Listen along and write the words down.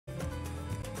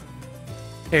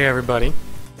Hey everybody.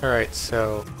 Alright,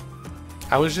 so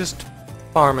I was just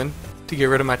farming to get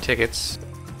rid of my tickets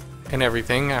and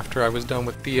everything after I was done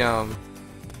with the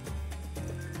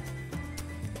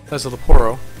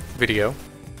Leporo video.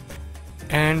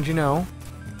 And you know,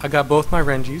 I got both my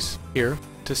Rengis here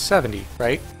to 70,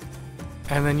 right?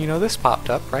 And then you know this popped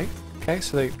up, right? Okay,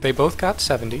 so they both got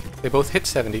 70. They both hit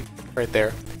 70 right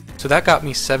there. So that got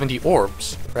me 70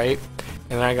 orbs, right?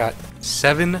 And then I got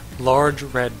 7 large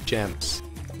red gems.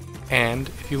 And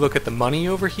if you look at the money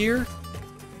over here,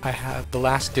 I have the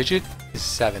last digit is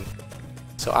 7.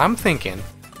 So I'm thinking,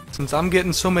 since I'm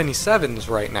getting so many 7s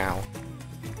right now,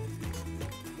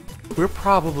 we're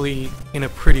probably in a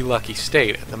pretty lucky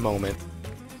state at the moment.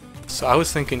 So I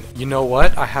was thinking, you know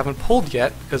what? I haven't pulled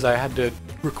yet because I had to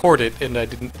record it and I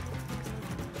didn't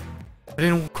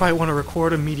quite want to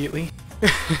record immediately.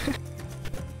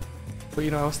 But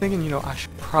you know, I was thinking, you know, I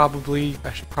should probably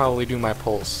do my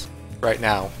pulls right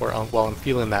now while I'm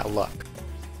feeling that luck.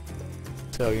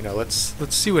 So, you know, let's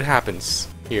see what happens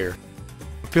here.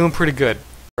 I'm feeling pretty good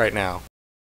right now.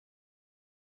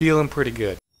 Feeling pretty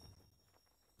good.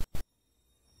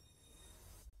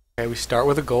 Okay, we start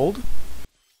with a gold.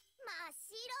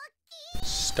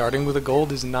 Starting with a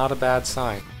gold is not a bad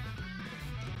sign.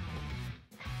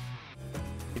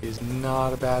 It is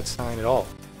not a bad sign at all.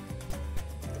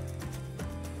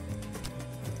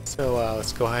 So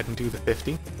let's go ahead and do the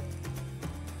 50.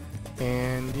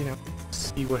 And, you know,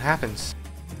 see what happens.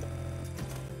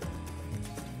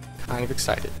 Kind of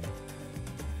excited.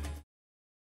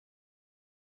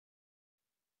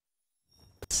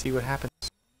 Let's see what happens.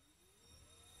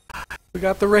 We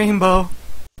got the rainbow!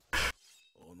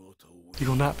 You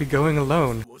will not be going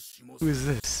alone. Who is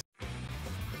this?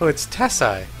 Oh, it's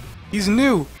Tessai. He's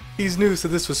new! He's new, so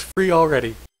this was free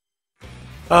already.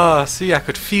 Ah, see, I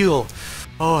could feel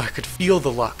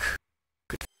the luck. I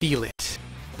could feel it.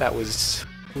 That was...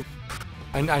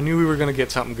 I knew we were gonna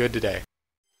get something good today.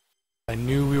 I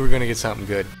knew we were gonna get something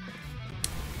good.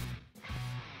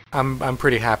 I'm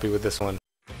pretty happy with this one.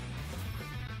 You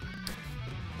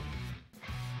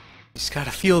just gotta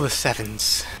feel the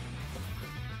 7s.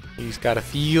 You just gotta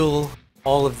feel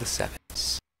all of the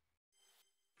 7s.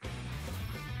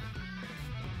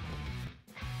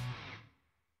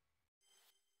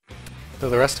 So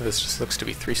the rest of this just looks to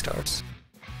be 3 stars.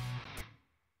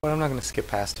 But I'm not gonna skip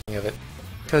past any of it.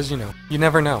 Because, you know, you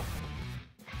never know.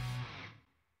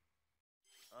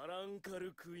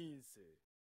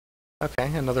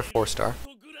 Okay, another 4 star.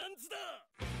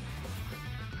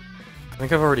 I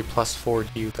think I've already plus 4'd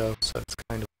you though, so it's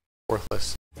kind of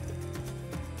worthless.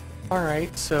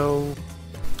 Alright, so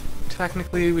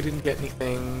technically we didn't get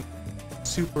anything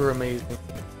super amazing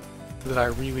that I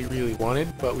really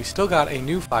wanted, but we still got a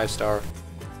new 5-star,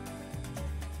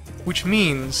 which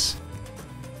means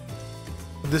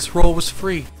this roll was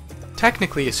free.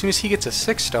 Technically, as soon as he gets a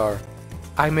 6-star,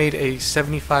 I made a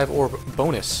 75 orb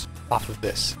bonus off of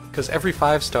this, because every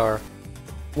 5-star,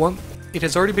 it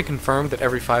has already been confirmed that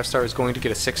every 5-star is going to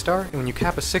get a 6-star, and when you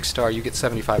cap a 6-star, you get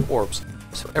 75 orbs.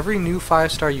 So every new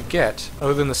 5-star you get,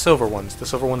 other than the silver ones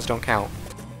don't count,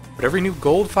 but every new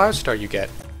gold 5-star you get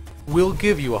will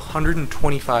give you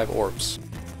 125 orbs.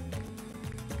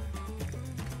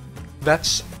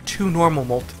 That's 2 normal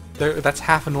multi. That's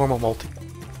half a normal multi.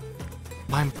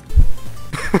 Mine.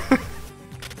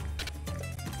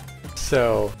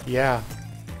 So, yeah.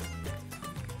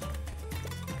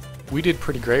 We did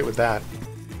pretty great with that,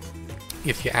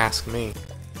 if you ask me.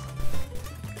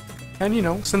 And you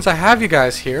know, since I have you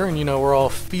guys here, and you know, we're all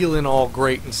feeling all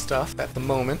great and stuff at the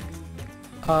moment,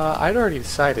 I'd already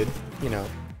decided, you know,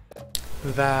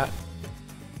 that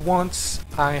once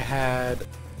I had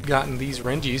gotten these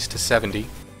Rengis to 70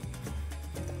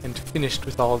 and finished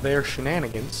with all their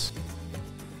shenanigans,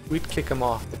 we'd kick them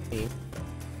off the team.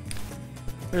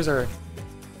 There's our...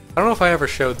 I don't know if I ever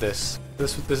showed this.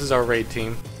 This is our raid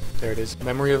team. There it is.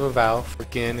 Memory of a Vow for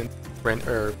Gin and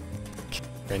Renji.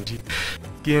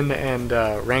 Gin and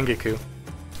Rangiku.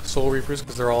 Soul Reapers,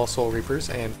 because they're all Soul Reapers,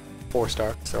 and 4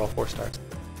 stars. They're all 4 stars.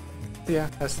 Yeah,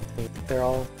 that's the thing. They're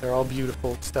all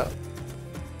beautiful stuff.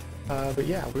 But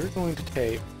yeah, we're going to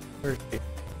take... Where's she?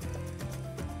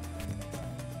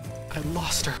 I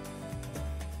lost her!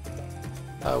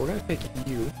 We're going to take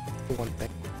you, for one thing.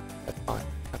 That's fine.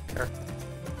 I don't care.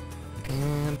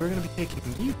 And we're going to be taking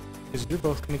you, because you're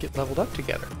both going to get leveled up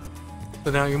together.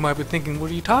 So now you might be thinking,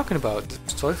 what are you talking about?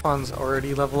 Soifan's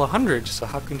already level 100, so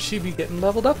how can she be getting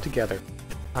leveled up together?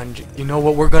 And you know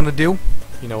what we're going to do?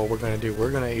 You know what we're going to do?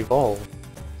 We're going to evolve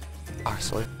our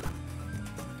Soifan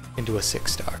into a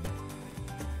 6-star.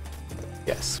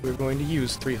 Yes, we're going to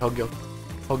use 3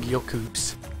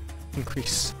 Hogyokus.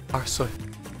 Increase our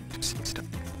Soifan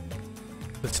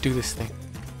Let's do this thing.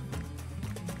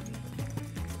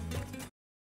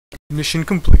 Mission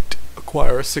complete.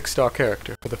 Acquire a 6-star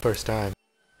character for the first time.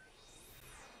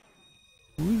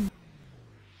 Woo.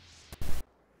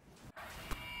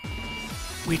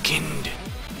 Weekend.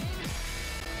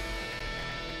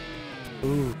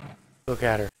 Ooh, look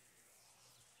at her.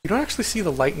 You don't actually see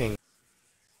the lightning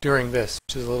during this,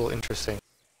 which is a little interesting.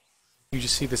 You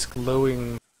just see this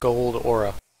glowing gold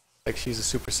aura, like she's a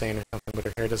Super Saiyan or something, but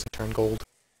her hair doesn't turn gold.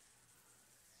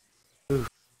 Ooh,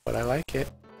 but I like it.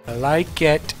 I like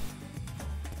it!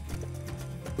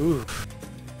 Ooh.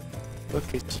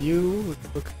 Look at you.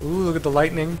 Ooh, look at the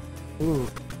lightning. Ooh.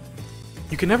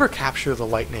 You can never capture the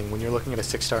lightning when you're looking at a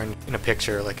 6-star in a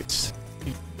picture. Like, it's...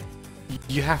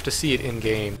 You have to see it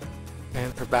in-game.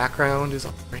 And her background is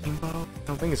a rainbow? I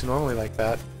don't think it's normally like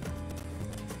that.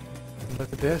 And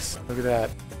look at this. Look at that.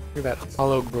 Look at that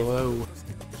hollow glow.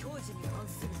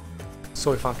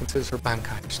 Soifan considers her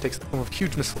Bankai, which takes the form of a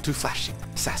huge missile, 2 flashing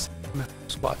assassin.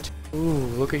 What? Ooh,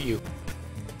 look at you.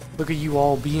 Look at you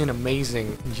all being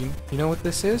amazing. You know what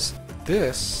this is?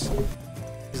 This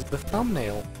is the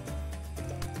thumbnail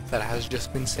that has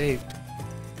just been saved.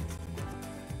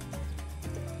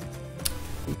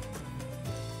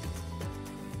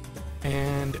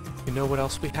 And you know what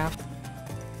else we have?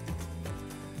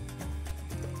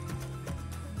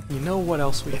 You know what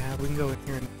else we have? We can go in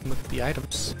here and look at the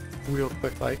items real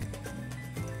quick, like.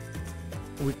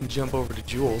 We can jump over to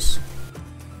Jewels.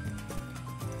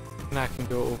 And I can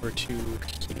go over to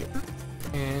here.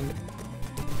 And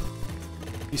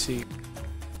you see,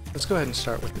 let's go ahead and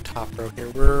start with the top row here.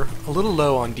 We're a little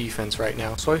low on defense right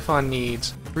now. Soifan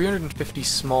needs 350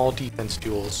 small defense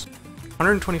jewels,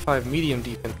 125 medium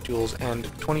defense jewels, and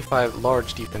 25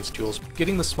 large defense jewels.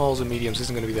 Getting the smalls and mediums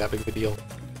isn't going to be that big of a deal,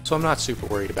 so I'm not super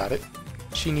worried about it.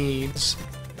 She needs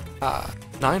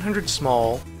 900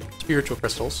 small spiritual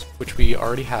crystals, which we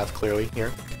already have clearly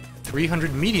here,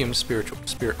 300 medium spirit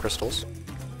crystals,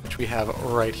 which we have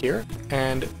right here,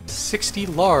 and 60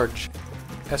 large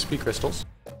SP crystals.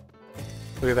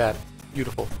 Look at that.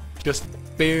 Beautiful. Just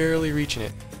barely reaching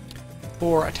it.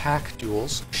 For attack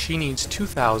jewels, she needs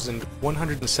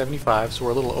 2,175, so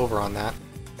we're a little over on that.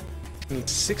 She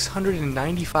needs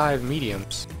 695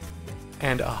 mediums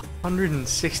and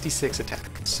 166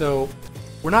 attack. So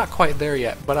we're not quite there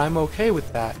yet, but I'm okay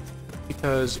with that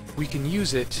because we can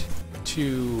use it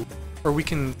to, or we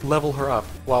can level her up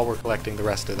while we're collecting the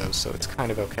rest of those, so it's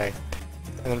kind of okay.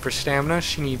 And then for stamina,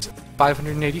 she needs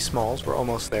 580 smalls, we're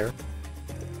almost there.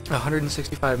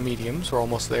 165 mediums, we're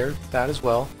almost there, that as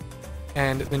well.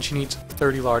 And then she needs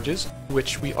 30 larges,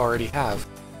 which we already have.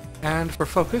 And for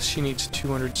focus, she needs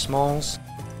 200 smalls,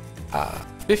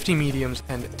 50 mediums,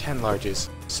 and 10 larges.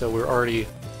 So we already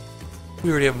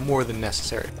have more than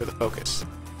necessary for the focus.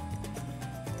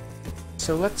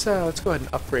 So let's go ahead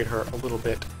and upgrade her a little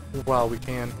bit while we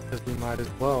can, because we might as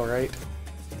well, right?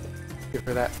 Give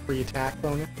her that free attack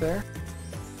bonus there.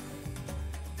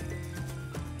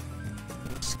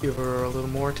 Let's give her a little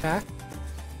more attack.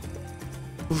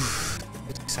 Oof,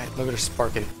 it's exciting. Look at her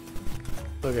sparking.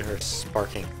 Look at her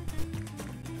sparking.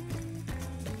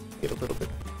 Get a little bit.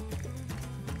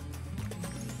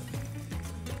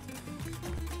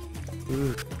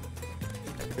 Oof.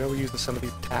 There we go, we're using some of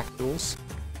these attack tools.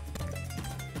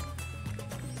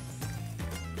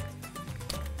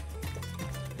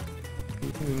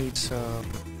 We need some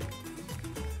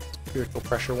spiritual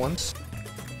pressure ones.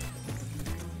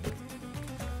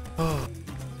 Oh,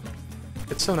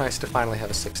 it's so nice to finally have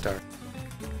a 6-star.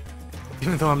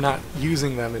 Even though I'm not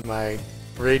using them in my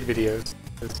raid videos,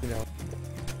 because, you know,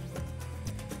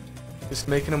 just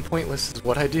making them pointless is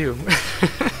what I do.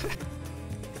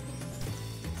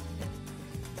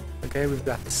 Okay, we've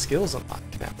got the skills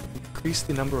unlocked now. Increase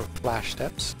the number of flash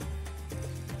steps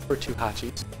for 2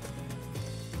 Hachis.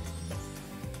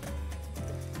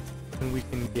 And we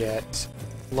can get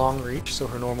long reach, so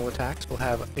her normal attacks will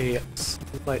have a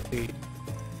slightly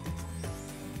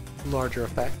larger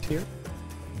effect here.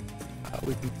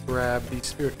 We can grab the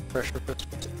spiritual pressure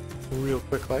crystals real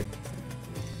quick, like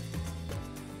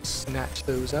snatch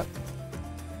those up,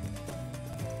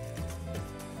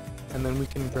 and then we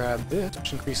can grab this,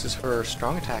 which increases her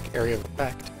strong attack area of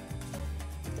effect,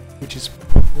 which is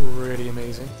pretty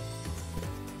amazing.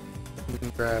 We can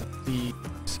grab these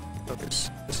focus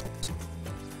crystals,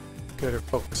 get her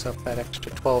focus up that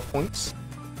extra 12 points,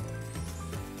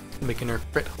 making her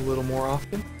crit a little more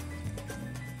often.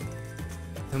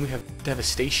 Then we have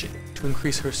Devastation to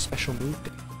increase her special move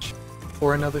damage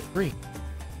for another 3.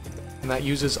 And that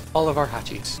uses all of our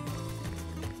Hachis.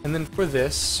 And then for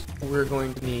this, we're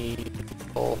going to need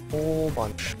a whole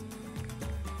bunch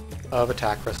of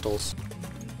attack crystals.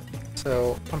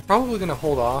 So I'm probably going to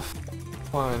hold off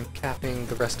on capping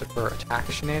the rest of her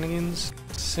attack shenanigans,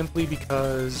 simply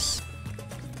because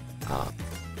I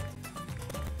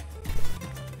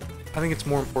think it's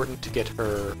more important to get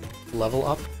her level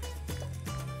up.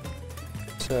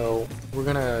 So we're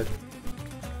gonna,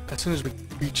 as soon as we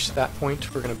reach that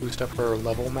point, we're gonna boost up her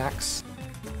level max.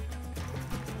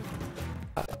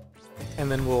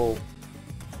 And then we'll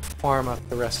farm up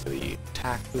the rest of the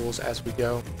attack tools as we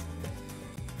go.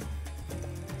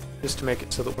 Just to make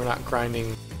it so that we're not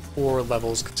grinding 4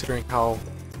 levels, considering how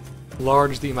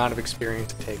large the amount of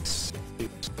experience it takes to do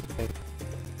this sort of thing.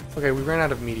 Okay, we ran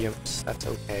out of mediums. That's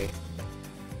okay.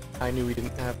 I knew we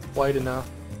didn't have quite enough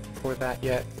for that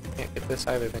yet. Can't get this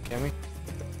either then, can we?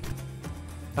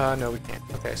 No, we can't.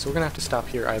 Okay, so we're gonna have to stop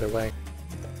here either way.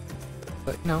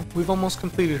 But, you know, we've almost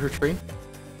completed her tree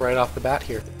right off the bat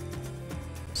here.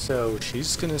 So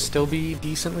she's gonna still be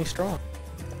decently strong.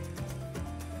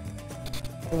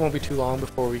 It won't be too long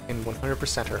before we can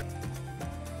 100% her.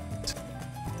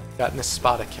 Got Miss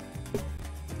Spada kill.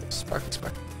 Sparky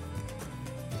Sparky.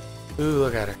 Ooh,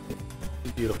 look at her.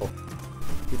 She's beautiful.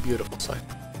 You're beautiful, son.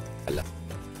 I love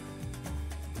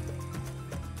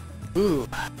it. Ooh,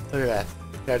 look at that.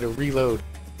 Got to reload.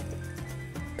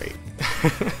 Great.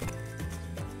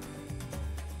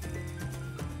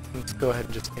 Let's go ahead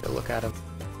and just take a look at him.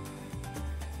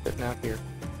 Sitting out here.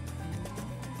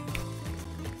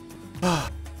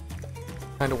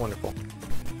 Kinda wonderful.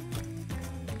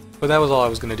 But that was all I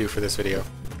was going to do for this video.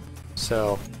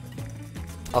 So,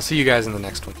 I'll see you guys in the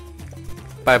next one.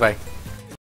 Bye bye.